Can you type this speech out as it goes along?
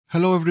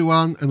Hello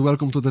everyone and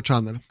welcome to the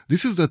channel.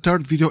 This is the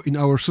third video in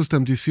our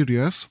systemd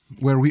series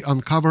where we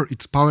uncover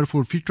its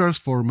powerful features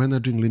for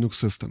managing Linux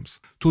systems.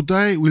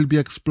 Today we'll be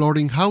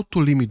exploring how to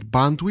limit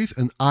bandwidth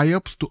and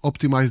IOPS to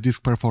optimize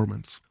disk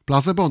performance.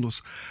 Plus a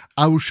bonus,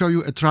 I will show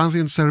you a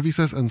transient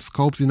services and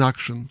scopes in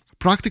action,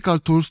 practical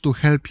tools to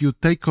help you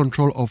take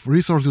control of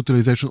resource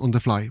utilization on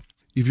the fly.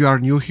 If you are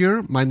new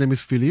here, my name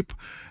is Filip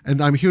and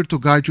I'm here to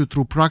guide you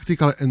through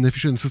practical and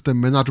efficient system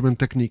management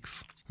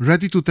techniques.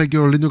 Ready to take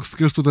your Linux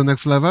skills to the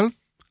next level?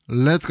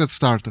 Let's get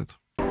started.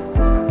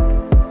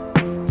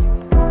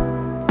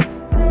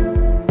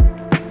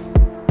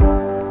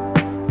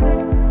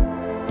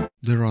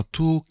 There are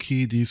two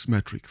key disk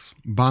metrics,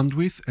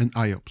 bandwidth and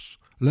IOPS.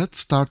 Let's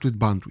start with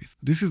bandwidth.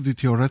 This is the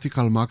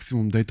theoretical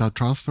maximum data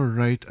transfer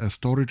rate a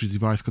storage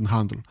device can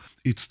handle.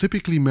 It's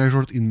typically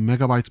measured in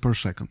megabytes per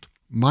second.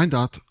 Mind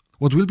that,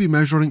 what we'll be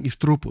measuring is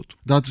throughput.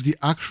 That's the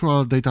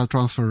actual data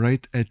transfer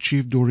rate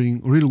achieved during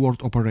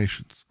real-world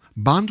operations.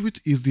 Bandwidth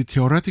is the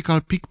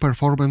theoretical peak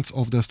performance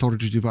of the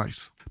storage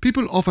device.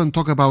 People often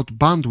talk about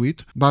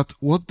bandwidth, but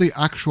what they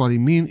actually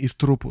mean is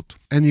throughput.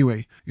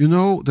 Anyway, you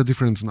know the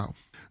difference now.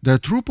 The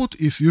throughput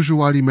is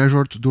usually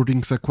measured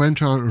during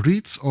sequential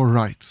reads or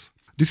writes.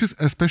 This is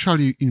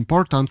especially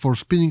important for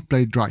spinning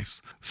plate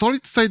drives.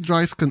 Solid-state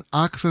drives can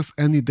access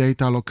any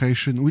data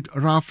location with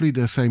roughly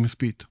the same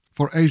speed.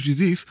 For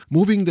HDDs,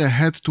 moving the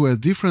head to a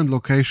different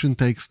location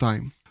takes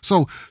time.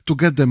 So, to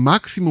get the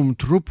maximum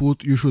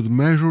throughput, you should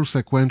measure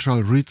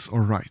sequential reads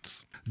or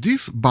writes.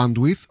 This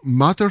bandwidth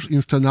matters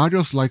in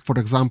scenarios like, for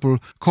example,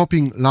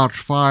 copying large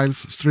files,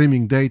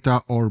 streaming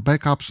data, or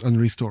backups and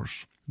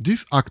restores.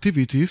 These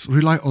activities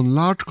rely on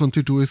large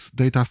contiguous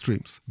data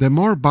streams. The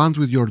more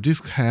bandwidth your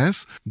disk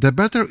has, the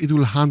better it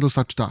will handle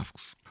such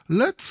tasks.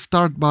 Let's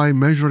start by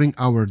measuring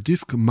our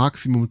disk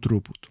maximum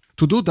throughput.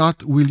 To do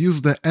that, we'll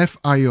use the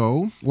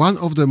FIO, one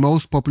of the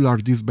most popular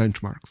disk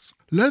benchmarks.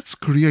 Let's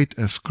create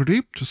a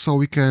script so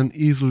we can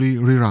easily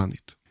rerun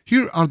it.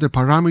 Here are the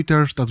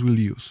parameters that we'll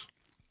use.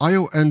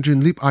 IO engine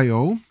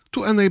libIO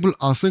to enable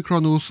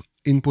asynchronous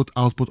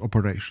input-output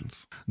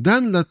operations.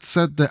 Then let's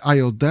set the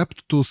IO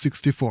depth to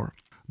 64.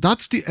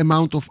 That's the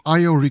amount of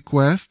IO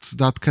requests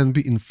that can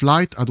be in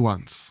flight at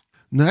once.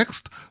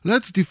 Next,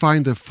 let's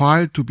define the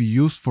file to be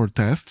used for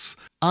tests,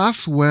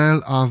 as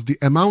well as the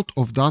amount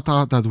of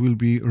data that will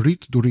be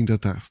read during the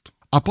test.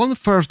 Upon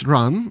first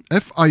run,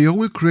 FIO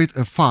will create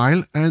a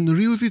file and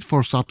reuse it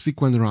for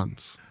subsequent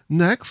runs.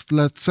 Next,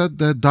 let's set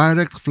the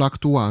direct flag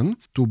to 1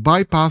 to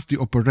bypass the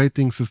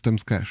operating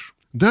system's cache.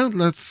 Then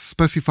let's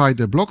specify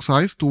the block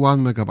size to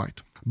 1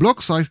 MB.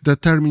 Block size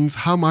determines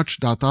how much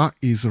data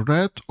is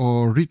read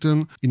or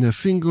written in a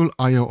single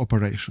I/O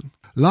operation.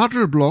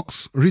 Larger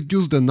blocks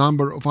reduce the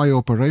number of I/O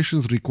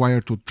operations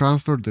required to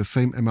transfer the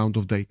same amount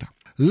of data.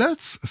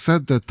 Let's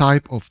set the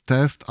type of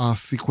test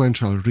as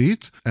sequential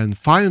read, and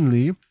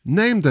finally,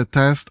 name the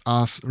test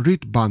as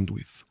read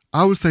bandwidth.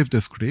 I will save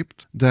the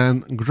script, then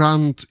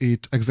grant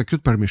it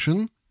execute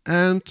permission,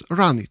 and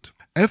run it.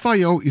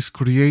 FIO is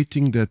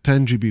creating the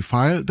 10 GB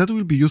file that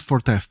will be used for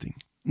testing.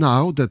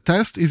 Now the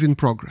test is in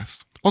progress.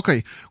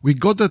 Okay, we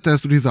got the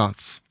test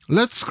results.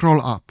 Let's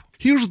scroll up.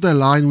 Here's the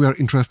line we are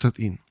interested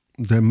in.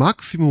 The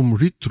maximum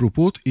read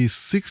throughput is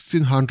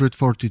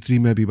 1643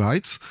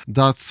 MB,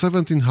 that's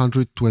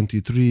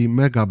 1723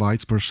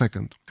 MB per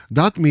second.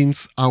 That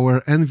means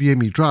our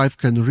NVMe drive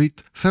can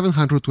read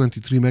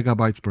 723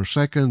 MB per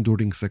second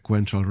during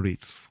sequential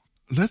reads.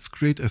 Let's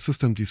create a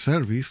systemd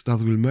service that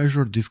will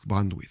measure disk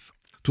bandwidth.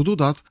 To do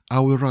that,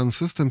 I will run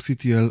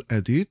systemctl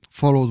edit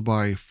followed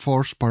by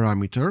force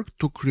parameter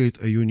to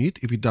create a unit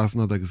if it does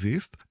not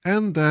exist,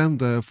 and then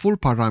the full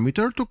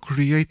parameter to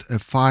create a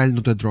file,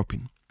 not a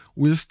drop-in.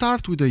 We'll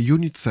start with the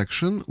unit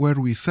section where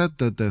we set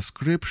the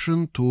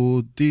description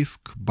to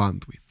disk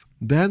bandwidth.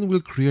 Then we'll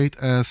create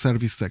a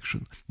service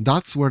section.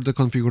 That's where the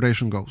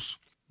configuration goes.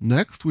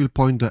 Next, we'll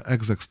point the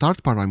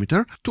execstart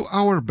parameter to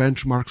our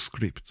benchmark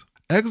script.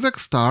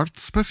 Execstart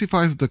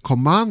specifies the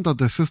command that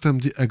the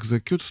systemd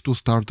executes to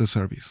start the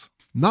service.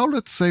 Now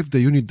let's save the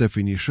unit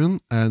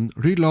definition and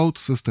reload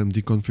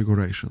systemd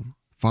configuration.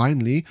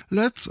 Finally,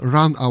 let's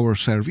run our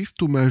service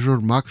to measure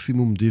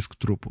maximum disk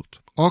throughput.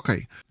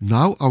 Okay,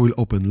 now I will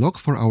open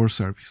logs for our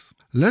service.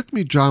 Let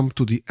me jump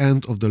to the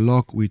end of the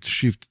log with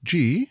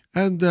Shift-G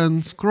and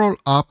then scroll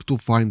up to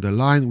find the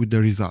line with the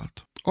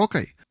result.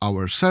 Okay,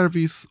 our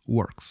service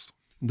works.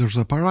 There's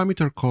a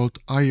parameter called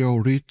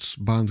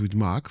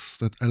IOReadBandwithMax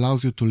that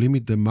allows you to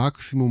limit the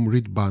maximum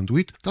read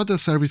bandwidth that the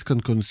service can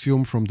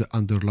consume from the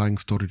underlying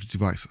storage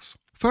devices.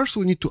 First,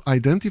 we need to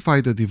identify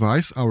the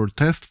device our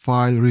test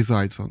file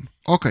resides on.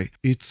 Okay,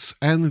 it's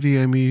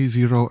NVMe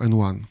 0 and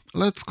 1.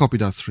 Let's copy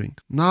that string.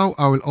 Now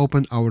I will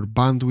open our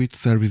bandwidth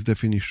service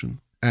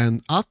definition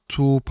and add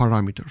two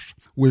parameters.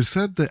 We'll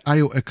set the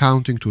IO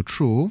accounting to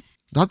true.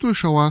 That will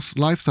show us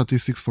live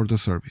statistics for the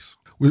service.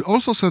 We'll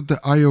also set the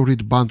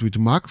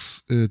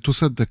IOReadBandwithMax to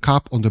set the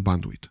cap on the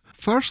bandwidth.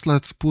 First,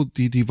 let's put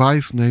the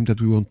device name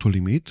that we want to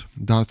limit,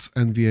 that's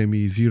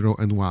NVMe 0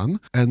 and 1,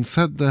 and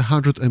set the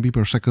 100 MB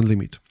per second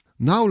limit.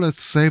 Now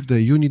let's save the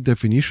unit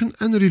definition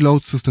and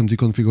reload systemd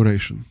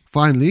configuration.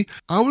 Finally,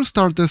 I will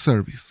start the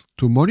service.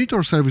 To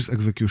monitor service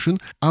execution,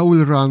 I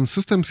will run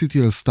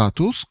systemctl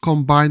status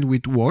combined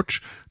with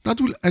watch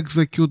that will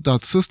execute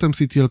that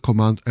systemctl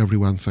command every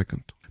 1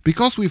 second.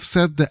 Because we've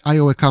set the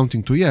I/O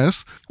accounting to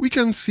yes, we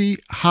can see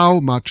how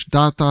much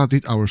data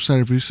did our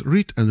service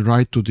read and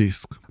write to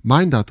disk.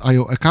 Mind that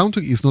I/O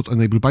accounting is not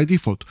enabled by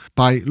default.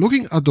 By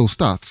looking at those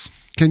stats,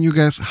 can you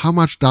guess how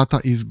much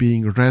data is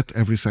being read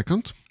every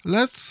second?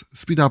 Let's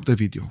speed up the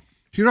video.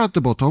 Here at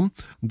the bottom,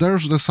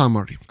 there's the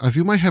summary. As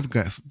you might have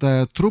guessed,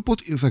 the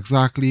throughput is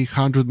exactly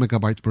 100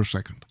 megabytes per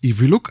second. If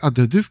we look at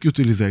the disk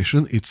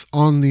utilization, it's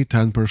only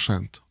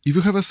 10%. If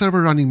you have a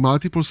server running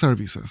multiple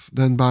services,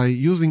 then by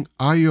using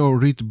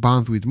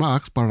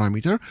IOReadBandwithMax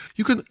parameter,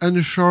 you can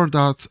ensure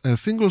that a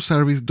single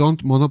service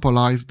don't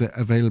monopolize the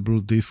available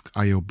disk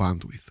I/O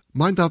bandwidth.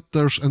 Mind that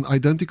there's an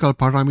identical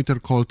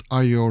parameter called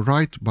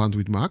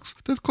IOReadBandwithMax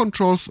that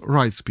controls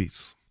write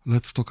speeds.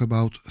 Let's talk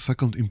about a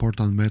second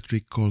important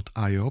metric called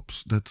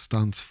IOPS, that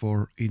stands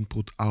for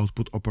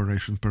Input-Output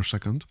Operations per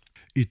second.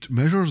 It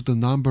measures the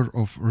number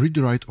of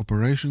read-write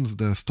operations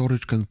the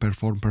storage can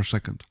perform per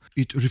second.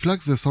 It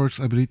reflects the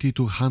storage's ability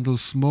to handle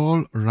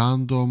small,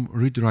 random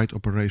read-write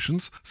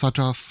operations, such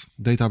as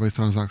database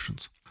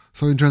transactions.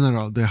 So in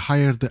general, the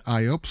higher the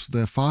IOPS,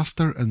 the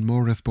faster and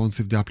more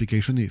responsive the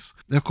application is.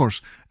 Of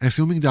course,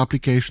 assuming the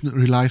application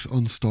relies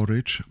on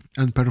storage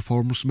and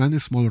performs many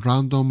small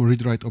random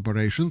read-write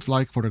operations,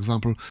 like for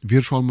example,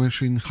 virtual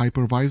machine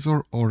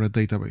hypervisor or a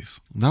database.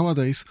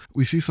 Nowadays,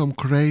 we see some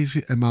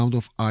crazy amount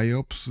of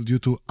IOPS due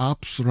to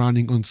apps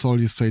running on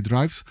solid-state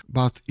drives,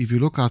 but if you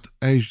look at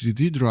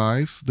HDD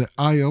drives, the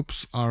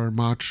IOPS are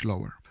much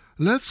lower.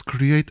 Let's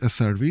create a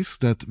service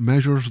that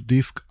measures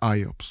disk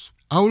IOPS.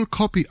 I will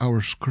copy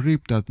our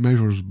script that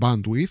measures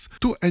bandwidth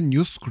to a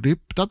new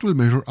script that will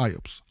measure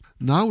IOPS.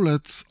 Now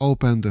let's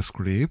open the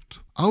script.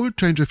 I will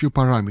change a few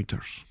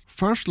parameters.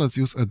 First, let's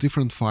use a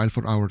different file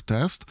for our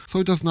test, so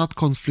it does not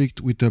conflict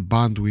with the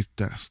bandwidth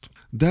test.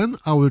 Then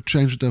I will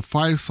change the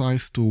file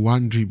size to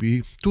 1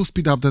 GB to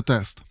speed up the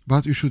test,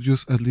 but you should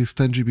use at least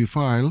 10 GB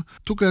file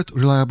to get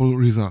reliable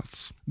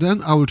results.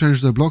 Then I will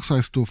change the block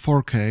size to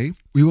 4K.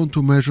 We want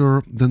to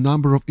measure the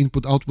number of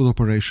input-output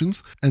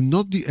operations and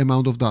not the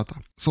amount of data.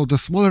 So the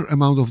smaller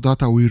amount of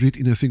data we read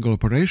in a single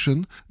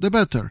operation, the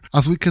better,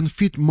 as we can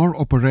fit more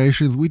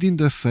operations within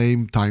the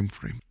same time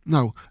frame.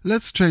 Now,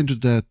 let's change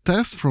the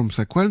test from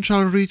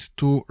sequential read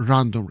to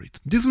random read.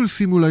 This will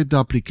simulate the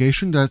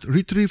application that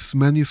retrieves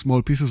many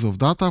small pieces of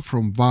data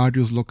from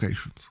various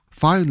locations.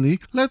 Finally,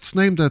 let's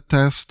name the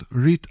test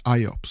read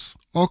IOPS.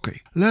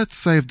 Okay, let's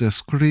save the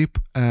script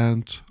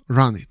and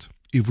run it.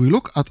 If we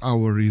look at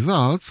our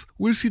results,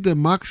 we'll see the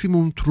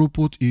maximum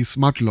throughput is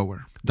much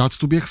lower. That's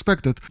to be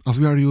expected, as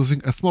we are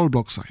using a small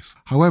block size.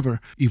 However,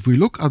 if we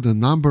look at the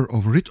number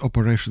of read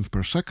operations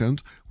per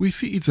second, we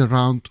see it's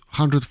around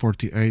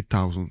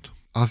 148,000.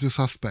 As you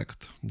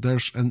suspect,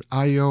 there's an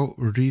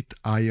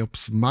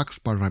IOReadBandwithMax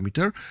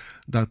parameter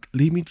that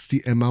limits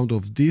the amount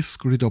of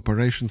disk read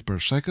operations per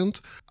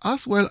second,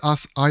 as well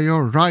as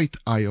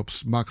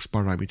IOReadBandwithMax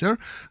parameter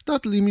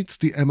that limits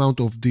the amount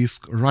of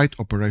disk write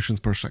operations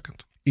per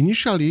second.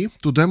 Initially,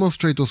 to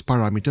demonstrate those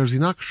parameters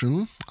in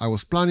action, I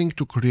was planning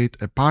to create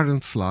a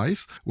parent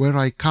slice where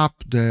I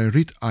cap the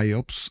read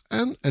IOPS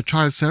and a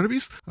child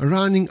service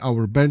running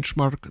our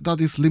benchmark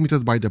that is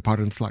limited by the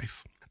parent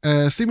slice.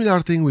 A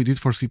similar thing we did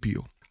for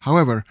CPU.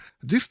 However,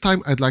 this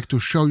time I'd like to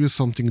show you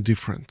something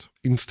different.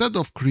 Instead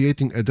of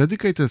creating a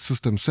dedicated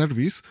system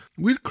service,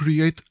 we'll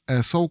create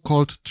a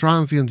so-called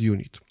transient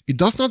unit. It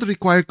does not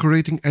require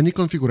creating any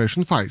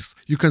configuration files.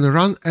 You can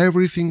run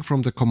everything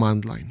from the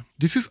command line.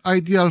 This is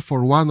ideal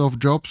for one-off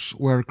jobs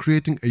where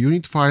creating a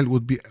unit file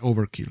would be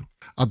overkill.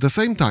 At the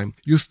same time,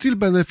 you still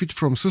benefit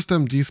from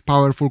systemd's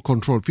powerful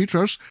control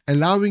features,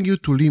 allowing you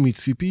to limit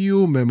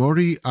CPU,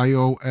 memory,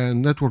 I/O,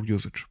 and network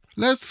usage.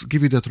 Let's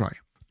give it a try.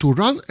 To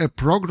run a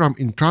program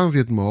in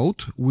transient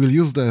mode, we'll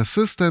use the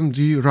systemd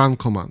run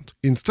command.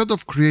 Instead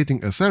of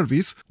creating a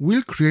service,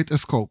 we'll create a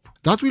scope.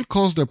 That will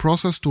cause the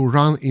process to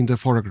run in the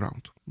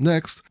foreground.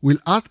 Next, we'll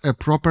add a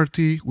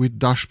property with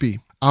 -p.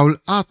 I will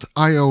add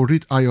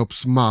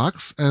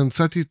IOReadBandwithMax and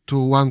set it to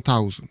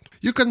 1000.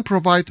 You can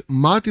provide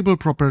multiple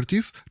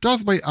properties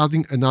just by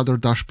adding another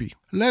 -p.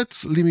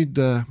 Let's limit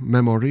the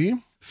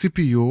memory,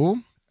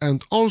 CPU,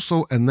 and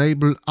also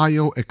enable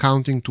I/O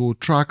accounting to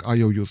track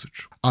I/O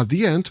usage. At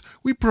the end,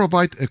 we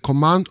provide a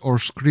command or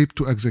script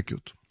to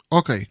execute.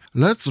 Okay,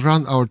 let's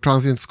run our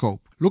transient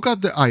scope. Look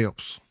at the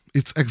IOPS.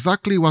 It's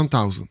exactly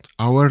 1000.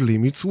 Our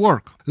limits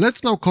work.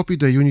 Let's now copy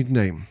the unit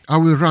name. I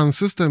will run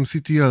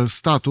systemctl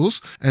status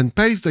and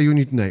paste the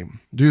unit name.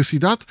 Do you see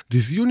that?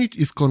 This unit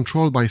is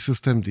controlled by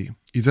systemd.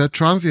 It's a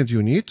transient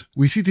unit.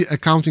 We see the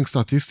accounting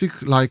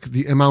statistic like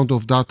the amount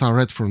of data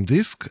read from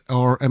disk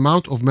or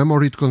amount of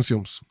memory it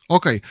consumes.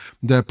 Okay,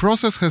 the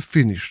process has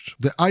finished.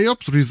 The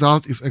IOPS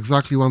result is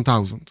exactly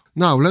 1000.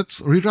 Now let's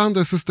rerun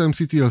the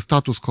systemctl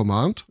status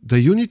command.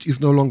 The unit is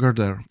no longer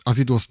there. As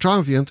it was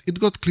transient, it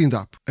got cleaned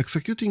up.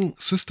 Executing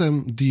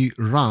systemd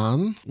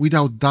run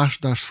without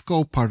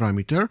 --scope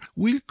parameter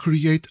will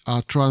create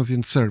a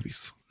transient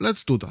service.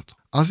 Let's do that.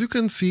 As you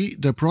can see,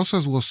 the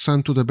process was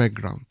sent to the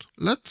background.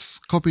 Let's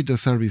copy the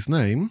service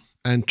name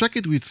and check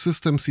it with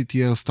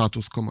systemctl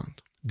status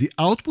command. The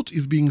output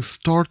is being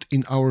stored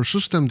in our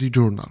systemd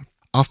journal.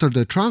 After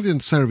the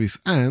transient service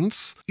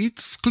ends,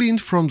 it's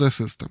cleaned from the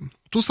system.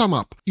 To sum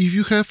up, if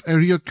you have a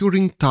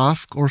recurring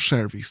task or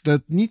service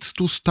that needs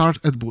to start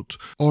at boot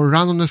or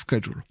run on a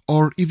schedule,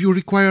 or if you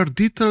require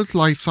detailed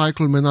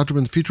lifecycle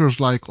management features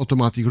like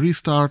automatic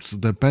restarts,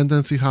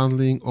 dependency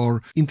handling,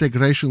 or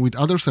integration with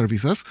other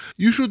services,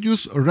 you should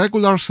use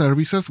regular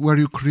services where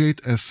you create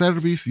a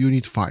service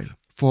unit file.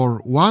 For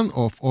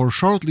one-off or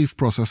short-lived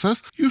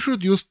processes, you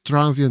should use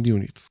transient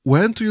units.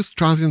 When to use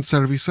transient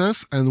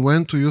services and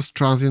when to use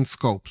transient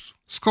scopes.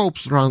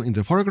 Scopes run in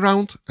the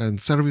foreground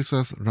and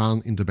services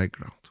run in the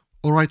background.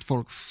 Alright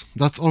folks,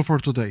 that's all for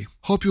today.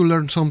 Hope you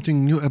learned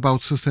something new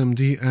about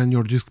systemd and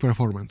your disk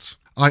performance.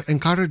 I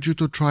encourage you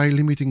to try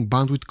limiting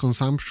bandwidth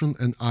consumption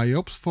and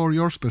IOPS for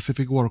your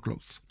specific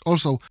workloads.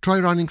 Also, try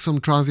running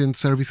some transient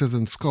services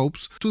and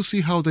scopes to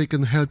see how they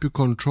can help you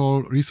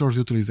control resource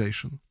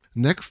utilization.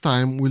 Next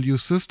time, we'll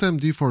use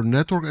systemd for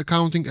network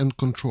accounting and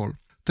control.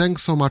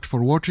 Thanks so much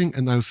for watching,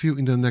 and I'll see you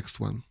in the next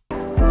one.